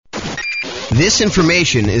This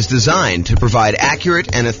information is designed to provide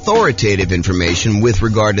accurate and authoritative information with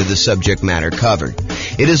regard to the subject matter covered.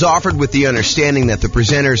 It is offered with the understanding that the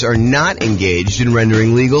presenters are not engaged in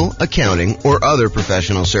rendering legal, accounting, or other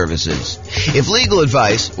professional services. If legal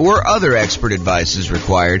advice or other expert advice is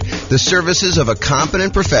required, the services of a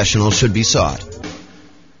competent professional should be sought.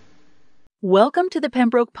 Welcome to the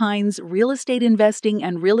Pembroke Pines Real Estate Investing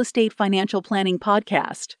and Real Estate Financial Planning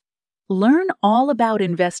Podcast. Learn all about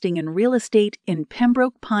investing in real estate in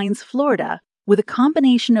Pembroke Pines, Florida, with a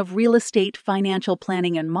combination of real estate financial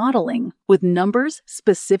planning and modeling with numbers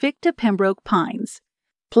specific to Pembroke Pines,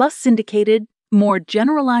 plus syndicated, more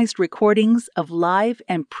generalized recordings of live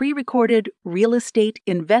and pre-recorded real estate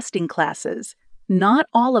investing classes, not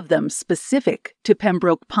all of them specific to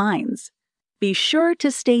Pembroke Pines. Be sure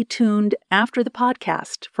to stay tuned after the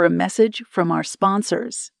podcast for a message from our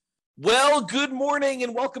sponsors. Well, good morning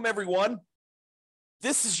and welcome, everyone.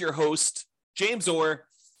 This is your host, James Orr,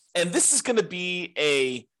 and this is going to be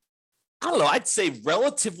I'd say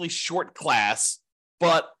relatively short class,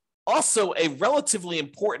 but also a relatively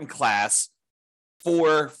important class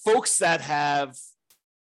for folks that have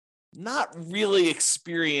not really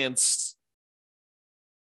experienced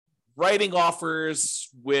writing offers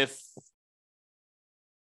with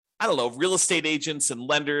real estate agents and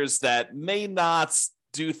lenders that may not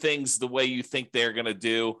do things the way you think they're going to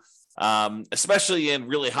do, especially in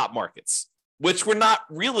really hot markets, which we're not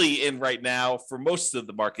really in right now for most of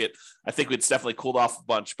the market. I think it's definitely cooled off a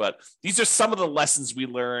bunch, but these are some of the lessons we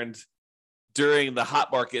learned during the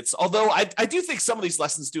hot markets, although I do think some of these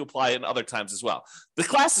lessons do apply in other times as well. The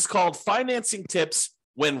class is called Financing Tips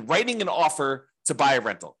When Writing an Offer to Buy a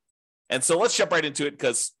Rental. And so let's jump right into it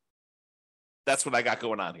because that's what I got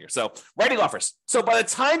going on here. So writing offers. So by the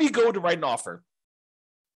time you go to write an offer,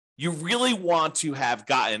 you really want to have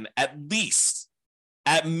gotten at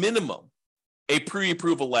minimum, a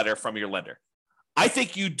pre-approval letter from your lender. I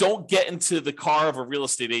think you don't get into the car of a real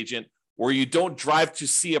estate agent or you don't drive to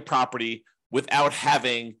see a property without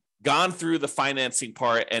having gone through the financing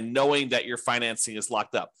part and knowing that your financing is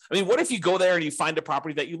locked up. I mean, what if you go there and you find a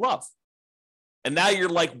property that you love? And now you're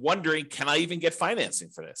like wondering, can I even get financing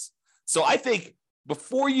for this? So I think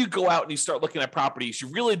before you go out and you start looking at properties, you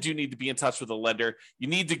really do need to be in touch with a lender. You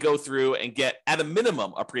need to go through and get, at a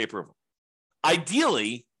minimum, a pre-approval.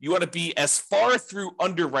 Ideally, you want to be as far through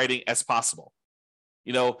underwriting as possible.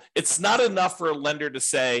 It's not enough for a lender to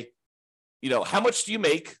say, how much do you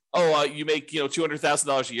make? Oh, you make,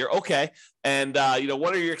 $200,000 a year. Okay. And,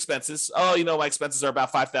 what are your expenses? Oh, my expenses are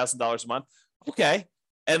about $5,000 a month. Okay.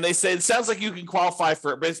 And they say, it sounds like you can qualify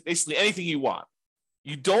for basically anything you want.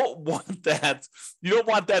 You don't want that. You don't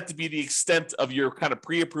want that to be the extent of your kind of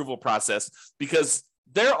pre-approval process, because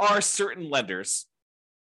there are certain lenders,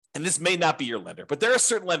 and this may not be your lender, but there are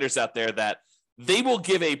certain lenders out there that they will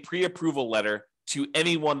give a pre-approval letter to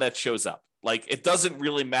anyone that shows up. Like, it doesn't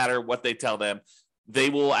really matter what they tell them. They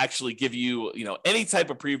will actually give you, any type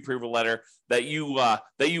of pre-approval letter that you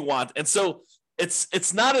want. And so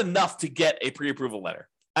it's not enough to get a pre-approval letter.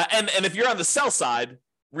 And if you're on the sell side,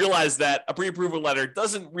 realize that a pre-approval letter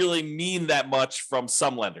doesn't really mean that much from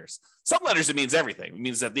some lenders. Some lenders, it means everything. It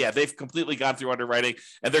means that, they've completely gone through underwriting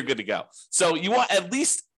and they're good to go. So you want at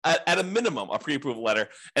least at a minimum a pre-approval letter,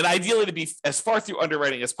 and ideally to be as far through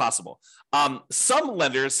underwriting as possible. Some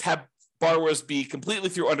lenders have borrowers be completely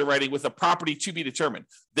through underwriting with a property to be determined.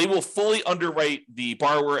 They will fully underwrite the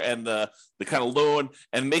borrower and the kind of loan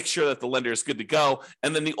and make sure that the lender is good to go.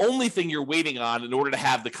 And then the only thing you're waiting on in order to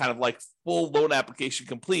have the kind of like full loan application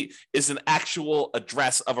complete is an actual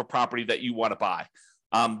address of a property that you want to buy.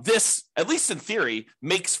 This, at least in theory,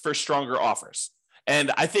 makes for stronger offers.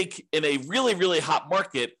 And I think in a really, really hot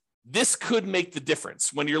market, this could make the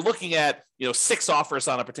difference when you're looking at, 6 offers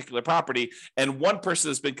on a particular property and one person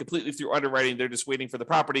has been completely through underwriting. They're just waiting for the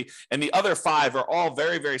property. And the other 5 are all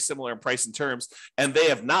very, very similar in price and terms, and they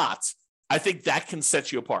have not. I think that can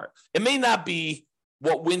set you apart. It may not be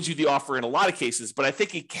what wins you the offer in a lot of cases, but I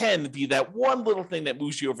think it can be that one little thing that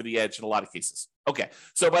moves you over the edge in a lot of cases. Okay.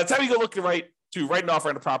 So by the time you go look to write an offer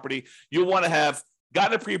on a property, you'll want to have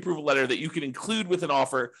gotten a pre-approval letter that you can include with an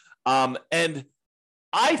offer. And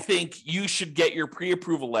I think you should get your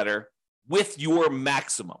pre-approval letter with your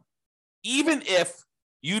maximum, even if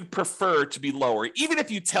you'd prefer to be lower. Even if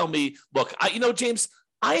you tell me, look, James,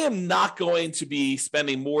 I am not going to be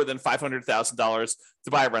spending more than $500,000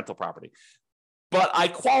 to buy a rental property, but I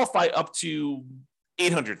qualify up to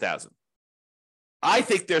 $800,000. I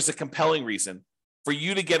think there's a compelling reason for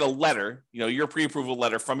you to get a letter, your pre-approval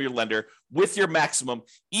letter from your lender with your maximum,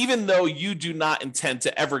 even though you do not intend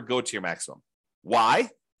to ever go to your maximum.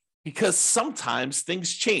 Why? Because sometimes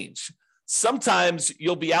things change. Sometimes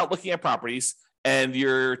you'll be out looking at properties and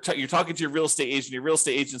you're talking to your real estate agent. Your real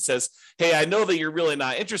estate agent says, hey, I know that you're really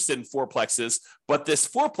not interested in fourplexes, but this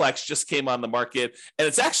fourplex just came on the market and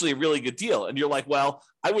it's actually a really good deal. And you're like, well,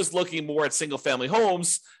 I was looking more at single family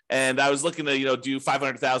homes and I was looking to, do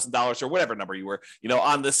 $500,000 or whatever number you were,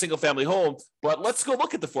 on the single family home, but let's go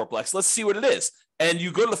look at the fourplex. Let's see what it is. And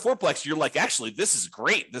you go to the fourplex, you're like, actually, this is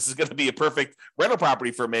great. This is going to be a perfect rental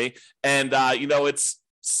property for me. And, it's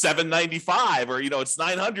 $795 or, it's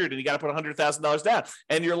 $900 and you got to put $100,000 down.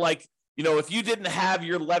 And you're like, if you didn't have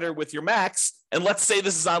your letter with your max, and let's say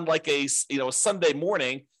this is on like a Sunday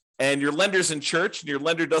morning and your lender's in church and your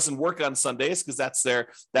lender doesn't work on Sundays because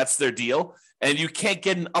that's their deal. And you can't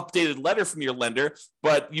get an updated letter from your lender,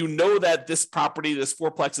 but you know that this property, this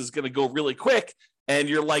fourplex is going to go really quick. And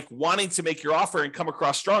you're like wanting to make your offer and come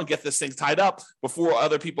across strong, get this thing tied up before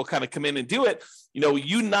other people kind of come in and do it.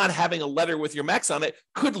 You not having a letter with your max on it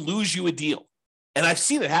could lose you a deal. And I've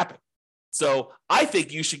seen it happen. So I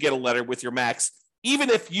think you should get a letter with your max, even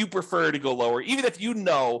if you prefer to go lower, even if you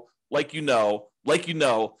know that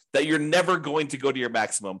you're never going to go to your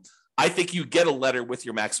maximum. I think you get a letter with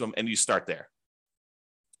your maximum and you start there.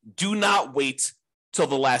 Do not wait till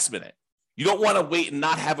the last minute. You don't want to wait and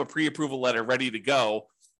not have a pre-approval letter ready to go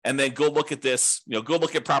and then go look at this, go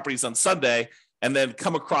look at properties on Sunday and then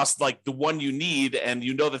come across like the one you need. And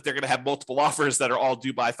you know that they're going to have multiple offers that are all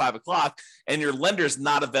due by 5:00 and your lender's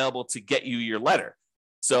not available to get you your letter.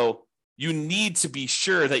 So you need to be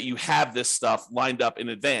sure that you have this stuff lined up in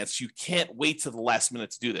advance. You can't wait to the last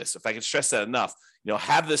minute to do this. If I can stress that enough,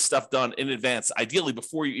 have this stuff done in advance, ideally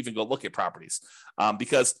before you even go look at properties,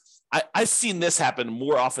 because I've seen this happen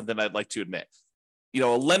more often than I'd like to admit. A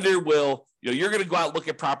lender will, you're going to go out and look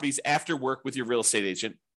at properties after work with your real estate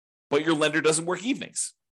agent, but your lender doesn't work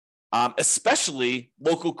evenings, especially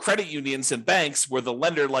local credit unions and banks where the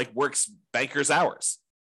lender works bankers' hours,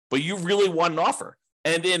 but you really want an offer.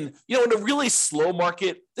 And in a really slow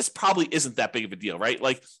market, this probably isn't that big of a deal, right?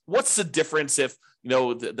 Like, what's the difference if,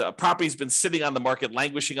 the property's been sitting on the market,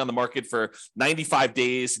 languishing on the market for 95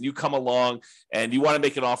 days, and you come along and you want to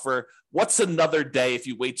make an offer? What's another day if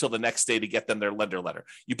you wait till the next day to get them their lender letter?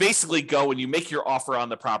 You basically go and you make your offer on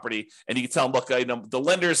the property and you can tell them, look, the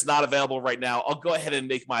lender's not available right now. I'll go ahead and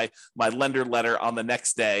make my lender letter on the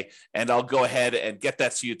next day, and I'll go ahead and get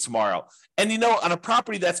that to you tomorrow. And, on a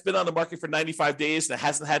property that's been on the market for 95 days and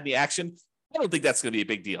hasn't had any action, I don't think that's going to be a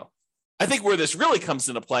big deal. I think where this really comes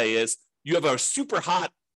into play is you have a super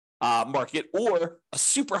hot market or a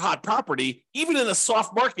super hot property, even in a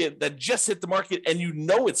soft market that just hit the market, and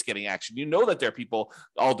it's getting action. That there are people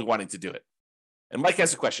all wanting to do it. And Mike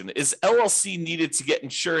has a question. Is LLC needed to get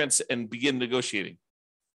insurance and begin negotiating?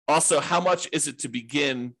 Also, how much is it to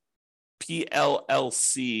begin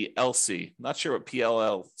PLLC LC? Not sure what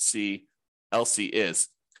PLLC LC is.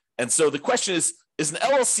 And so the question is an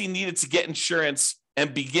LLC needed to get insurance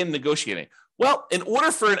and begin negotiating? Well, in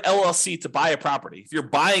order for an LLC to buy a property, if you're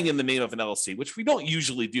buying in the name of an LLC, which we don't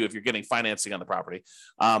usually do if you're getting financing on the property,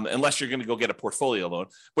 unless you're going to go get a portfolio loan.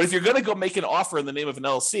 But if you're going to go make an offer in the name of an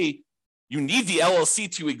LLC, you need the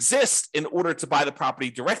LLC to exist in order to buy the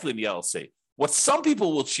property directly in the LLC. What some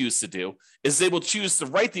people will choose to do is they will choose to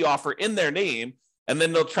write the offer in their name, and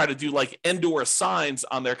then they'll try to do like and/or signs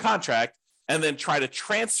on their contract, and then try to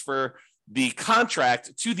transfer the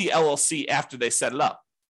contract to the LLC after they set it up.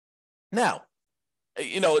 Now,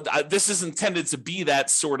 this is intended to be that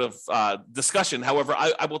sort of discussion. However,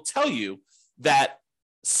 I will tell you that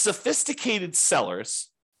sophisticated sellers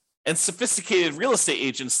and sophisticated real estate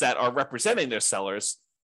agents that are representing their sellers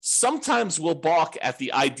sometimes will balk at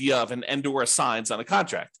the idea of an and/or signs on a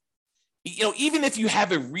contract. Even if you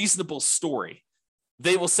have a reasonable story,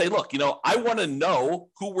 they will say, look, I want to know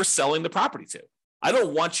who we're selling the property to. I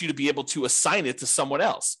don't want you to be able to assign it to someone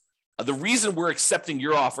else. The reason we're accepting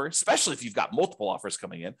your offer, especially if you've got multiple offers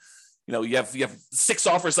coming in, you have 6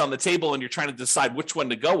 offers on the table and you're trying to decide which one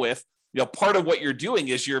to go with. Part of what you're doing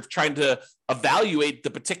is you're trying to evaluate the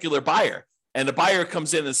particular buyer. And the buyer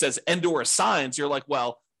comes in and says and/or signs. You're like,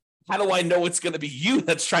 well, how do I know it's going to be you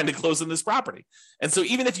that's trying to close on this property? And so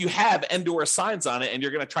even if you have and/or signs on it and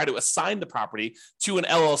you're going to try to assign the property to an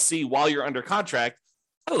LLC while you're under contract,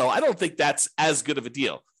 I don't think that's as good of a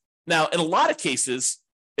deal. Now, in a lot of cases,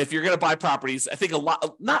 if you're going to buy properties, I think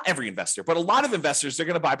not every investor, but a lot of investors, they're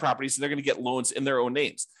going to buy properties and they're going to get loans in their own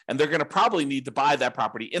names. And they're going to probably need to buy that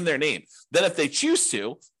property in their name. Then if they choose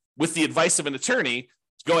to, with the advice of an attorney,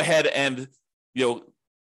 go ahead and,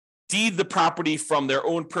 deed the property from their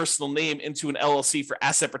own personal name into an LLC for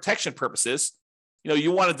asset protection purposes.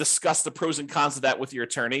 you want to discuss the pros and cons of that with your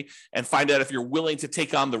attorney and find out if you're willing to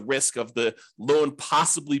take on the risk of the loan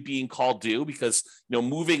possibly being called due, because,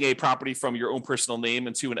 moving a property from your own personal name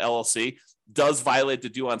into an LLC does violate the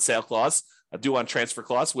due on sale clause, a due on transfer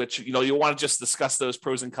clause, which, you'll want to just discuss those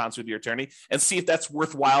pros and cons with your attorney and see if that's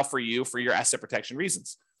worthwhile for you for your asset protection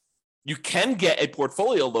reasons. You can get a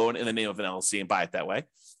portfolio loan in the name of an LLC and buy it that way.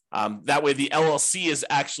 That way, the LLC is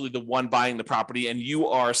actually the one buying the property and you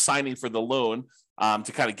are signing for the loan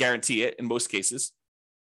to kind of guarantee it in most cases,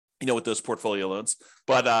 with those portfolio loans.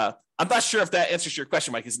 But I'm not sure if that answers your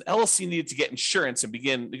question, Mike. Is an LLC needed to get insurance and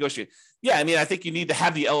begin negotiating? Yeah, I think you need to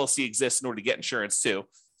have the LLC exist in order to get insurance too.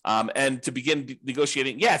 And to begin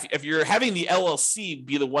negotiating. Yeah, if you're having the LLC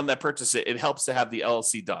be the one that purchases it, it helps to have the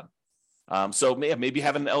LLC done. So maybe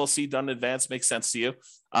having an LLC done in advance makes sense to you.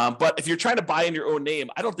 But if you're trying to buy in your own name,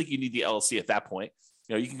 I don't think you need the LLC at that point.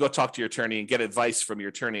 You can go talk to your attorney and get advice from your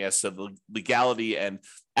attorney as to the legality and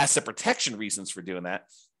asset protection reasons for doing that.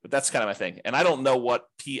 But that's kind of my thing. And I don't know what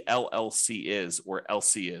PLLC is or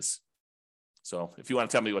LC is. So if you want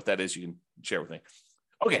to tell me what that is, you can share with me.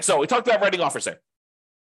 Okay, so we talked about writing offers there.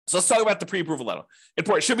 So let's talk about the pre-approval letter.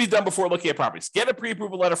 Important. It should be done before looking at properties. Get a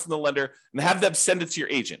pre-approval letter from the lender and have them send it to your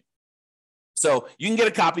agent. So you can get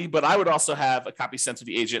a copy, but I would also have a copy sent to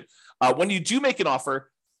the agent. When you do make an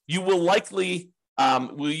offer, you will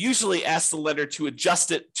we'll usually ask the lender to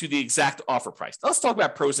adjust it to the exact offer price. Now, let's talk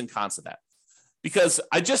about pros and cons of that. Because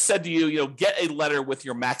I just said to you, get a letter with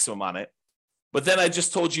your maximum on it. But then I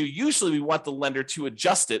just told you, usually we want the lender to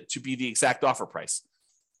adjust it to be the exact offer price.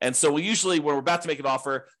 And so we usually, when we're about to make an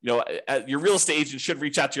offer, your real estate agent should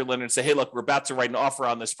reach out to your lender and say, hey, look, we're about to write an offer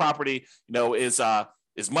on this property.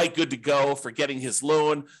 Is Mike good to go for getting his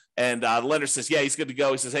loan? And the lender says, yeah, he's good to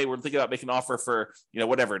go. He says, hey, we're thinking about making an offer for,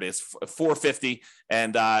 whatever it is, $450.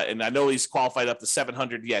 And I know he's qualified up to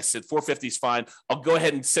 $700. Yes, said $450 is fine. I'll go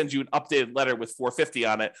ahead and send you an updated letter with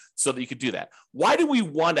 $450 on it so that you could do that. Why do we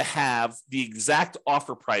want to have the exact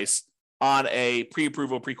offer price on a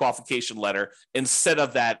pre-approval, pre-qualification letter instead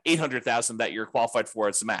of that $800,000 that you're qualified for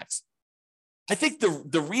as the max? I think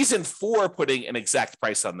the reason for putting an exact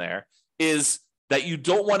price on there is that you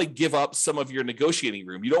don't want to give up some of your negotiating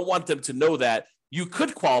room. You don't want them to know that you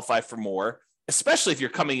could qualify for more, especially if you're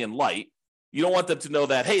coming in light. You don't want them to know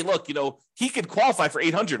that, hey, look, he could qualify for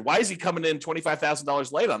 $800. Why is he coming in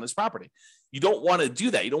 $25,000 light on this property? You don't want to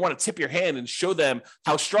do that. You don't want to tip your hand and show them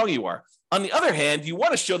how strong you are. On the other hand, you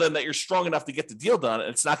want to show them that you're strong enough to get the deal done and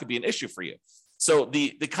it's not going to be an issue for you. So the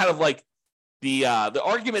kind of like the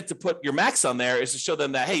argument to put your max on there is to show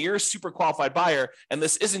them that, hey, you're a super qualified buyer and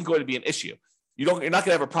this isn't going to be an issue. You're not going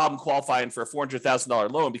to have a problem qualifying for a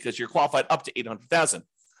 $400,000 loan because you're qualified up to $800,000.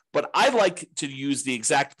 But I like to use the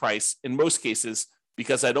exact price in most cases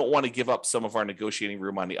because I don't want to give up some of our negotiating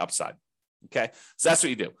room on the upside. Okay, so that's what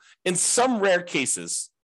you do. In some rare cases,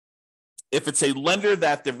 if it's a lender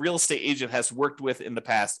that the real estate agent has worked with in the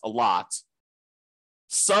past a lot,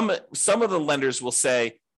 some of the lenders will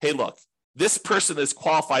say, hey, look, this person is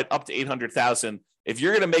qualified up to $800,000. If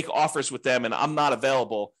you're going to make offers with them and I'm not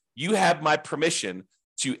available, you have my permission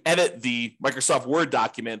to edit the Microsoft Word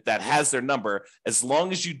document that has their number as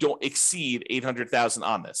long as you don't exceed $800,000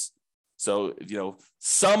 on this. So,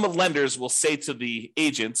 some lenders will say to the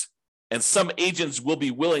agent, and some agents will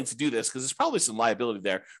be willing to do this because there's probably some liability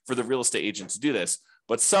there for the real estate agent to do this.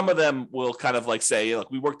 But some of them will kind of like say,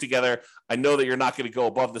 look, we work together. I know that you're not going to go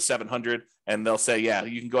above the 700. And they'll say, yeah,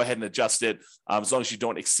 you can go ahead and adjust it as long as you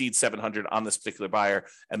don't exceed 700 on this particular buyer.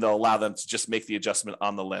 And they'll allow them to just make the adjustment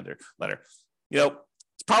on the letter.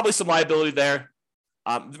 It's probably some liability there.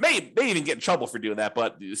 May even get in trouble for doing that.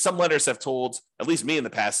 But some lenders have told, at least me in the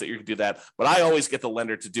past, that you can do that. But I always get the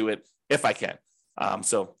lender to do it if I can.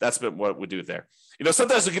 So that's what we do there.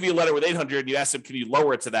 Sometimes they'll give you a letter with 800 and you ask them, can you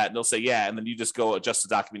lower it to that? And they'll say, yeah. And then you just go adjust the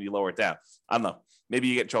document, you lower it down. I don't know. Maybe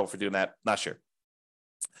you get in trouble for doing that. Not sure.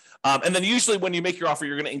 And then usually when you make your offer,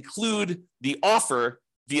 you're going to include the offer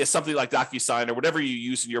via something like DocuSign or whatever you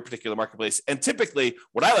use in your particular marketplace. And typically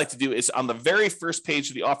what I like to do is on the very first page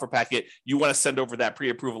of the offer packet, you want to send over that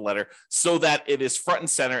pre-approval letter so that it is front and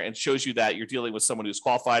center and shows you that you're dealing with someone who's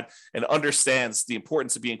qualified and understands the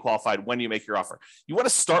importance of being qualified when you make your offer. You want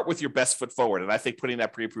to start with your best foot forward. And I think putting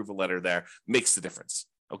that pre-approval letter there makes the difference.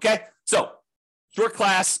 Okay. So short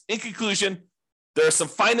class, in conclusion, there are some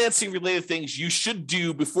financing related things you should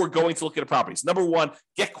do before going to look at properties. Number one,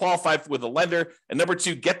 get qualified with a lender. And number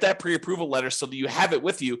two, get that pre-approval letter so that you have it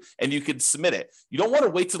with you and you can submit it. You don't want to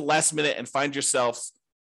wait to the last minute and find yourself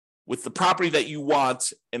with the property that you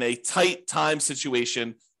want in a tight time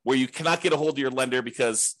situation where you cannot get a hold of your lender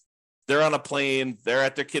because they're on a plane, they're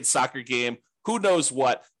at their kid's soccer game, who knows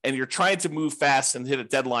what, and you're trying to move fast and hit a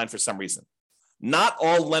deadline for some reason. Not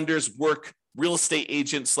all lenders work real estate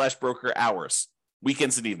agent / broker hours,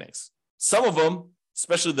 weekends and evenings. Some of them,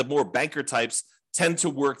 especially the more banker types, tend to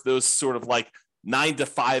work those sort of like 9 to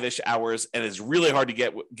 5-ish hours, and it's really hard to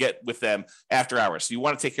get with them after hours. So you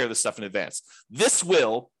want to take care of this stuff in advance. This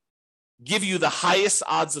will give you the highest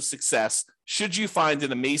odds of success should you find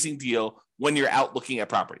an amazing deal when you're out looking at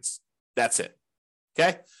properties. That's it.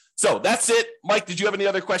 Okay? So that's it. Mike, did you have any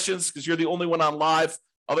other questions? Because you're the only one on live.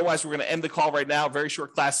 Otherwise, we're going to end the call right now. Very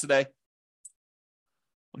short class today.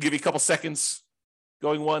 I'll give you a couple seconds.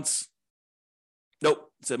 Going once.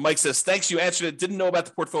 Nope. So Mike says, thanks, you answered it. Didn't know about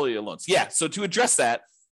the portfolio loans. Yeah, so to address that,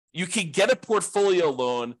 you can get a portfolio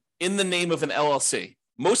loan in the name of an LLC.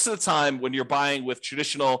 Most of the time when you're buying with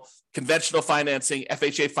traditional conventional financing,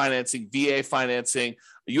 FHA financing, VA financing,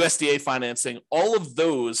 USDA financing, all of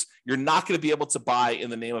those, you're not going to be able to buy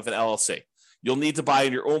in the name of an LLC. You'll need to buy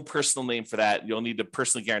in your own personal name for that. You'll need to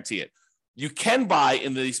personally guarantee it. You can buy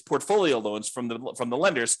in these portfolio loans from the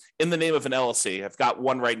lenders in the name of an LLC. I've got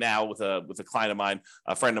one right now with a client of mine,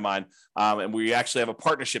 a friend of mine, and we actually have a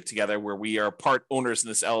partnership together where we are part owners in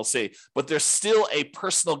this LLC. But there's still a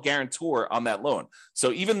personal guarantor on that loan.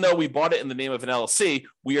 So even though we bought it in the name of an LLC,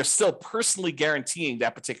 we are still personally guaranteeing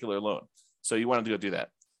that particular loan. So you want to go do that.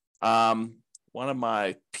 One of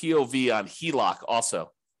my POV on HELOC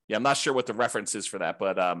also. Yeah, I'm not sure what the reference is for that,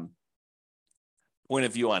 but point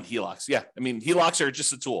of view on HELOCs. Yeah, I mean, HELOCs are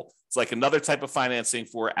just a tool. It's like another type of financing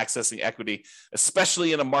for accessing equity,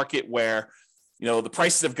 especially in a market where, you know, the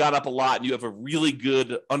prices have gone up a lot and you have a really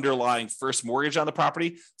good underlying first mortgage on the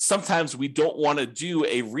property. Sometimes we don't want to do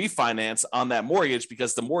a refinance on that mortgage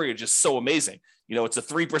because the mortgage is so amazing. You know, it's a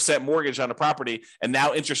 3% mortgage on a property and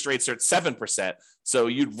now interest rates are at 7%. So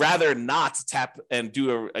you'd rather not tap and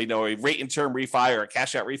do a rate and term refi or a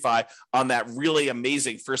cash out refi on that really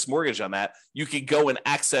amazing first mortgage on that. You could go and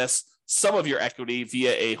access some of your equity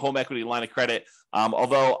via a home equity line of credit.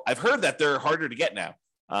 Although I've heard that they're harder to get now.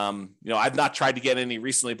 I've not tried to get any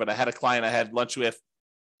recently, but I had a client I had lunch with.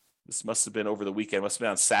 This must have been over the weekend, must have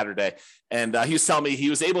been on Saturday. And he was telling me he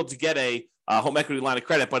was able to get a home equity line of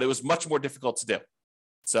credit, but it was much more difficult to do.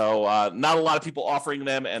 So not a lot of people offering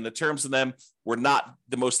them, and the terms of them were not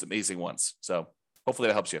the most amazing ones. So hopefully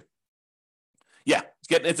that helps you. Yeah,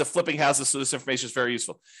 getting into flipping houses, so this information is very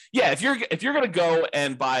useful. Yeah, if you're going to go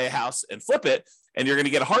and buy a house and flip it, and you're going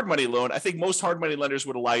to get a hard money loan, I think most hard money lenders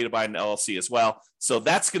would allow you to buy an LLC as well. So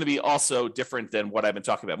that's going to be also different than what I've been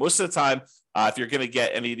talking about. Most of the time, if you're going to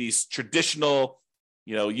get any of these traditional,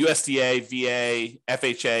 USDA, VA,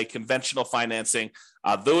 FHA, conventional financing,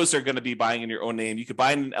 those are going to be buying in your own name. You could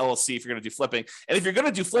buy in an LLC if you're going to do flipping. And if you're going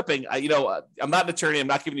to do flipping, I'm not an attorney. I'm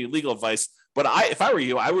not giving you legal advice. But if I were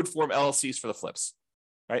you, I would form LLCs for the flips.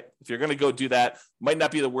 Right? If you're going to go do that, might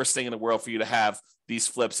not be the worst thing in the world for you to have these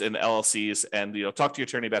flips in LLCs and, talk to your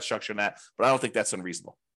attorney about structuring that, but I don't think that's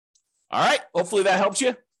unreasonable. All right. Hopefully that helps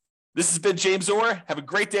you. This has been James Orr. Have a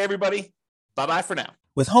great day, everybody. Bye-bye for now.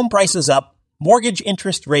 With home prices up, mortgage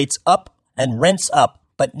interest rates up, and rents up,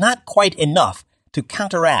 but not quite enough to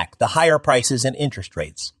counteract the higher prices and interest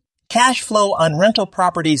rates. Cash flow on rental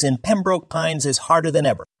properties in Pembroke Pines is harder than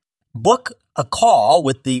ever. Book a call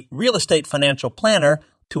with the Real Estate Financial Planner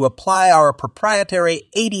to apply our proprietary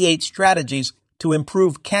 88 strategies to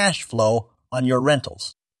improve cash flow on your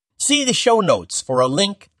rentals. See the show notes for a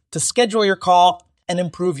link to schedule your call and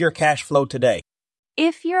improve your cash flow today.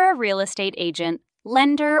 If you're a real estate agent,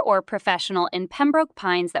 lender, or professional in Pembroke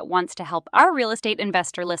Pines that wants to help our real estate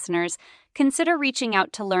investor listeners, consider reaching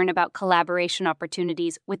out to learn about collaboration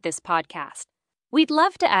opportunities with this podcast. We'd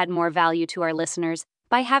love to add more value to our listeners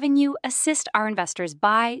by having you assist our investors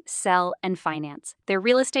buy, sell, and finance their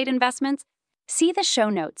real estate investments. See the show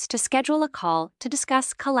notes to schedule a call to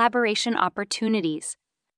discuss collaboration opportunities.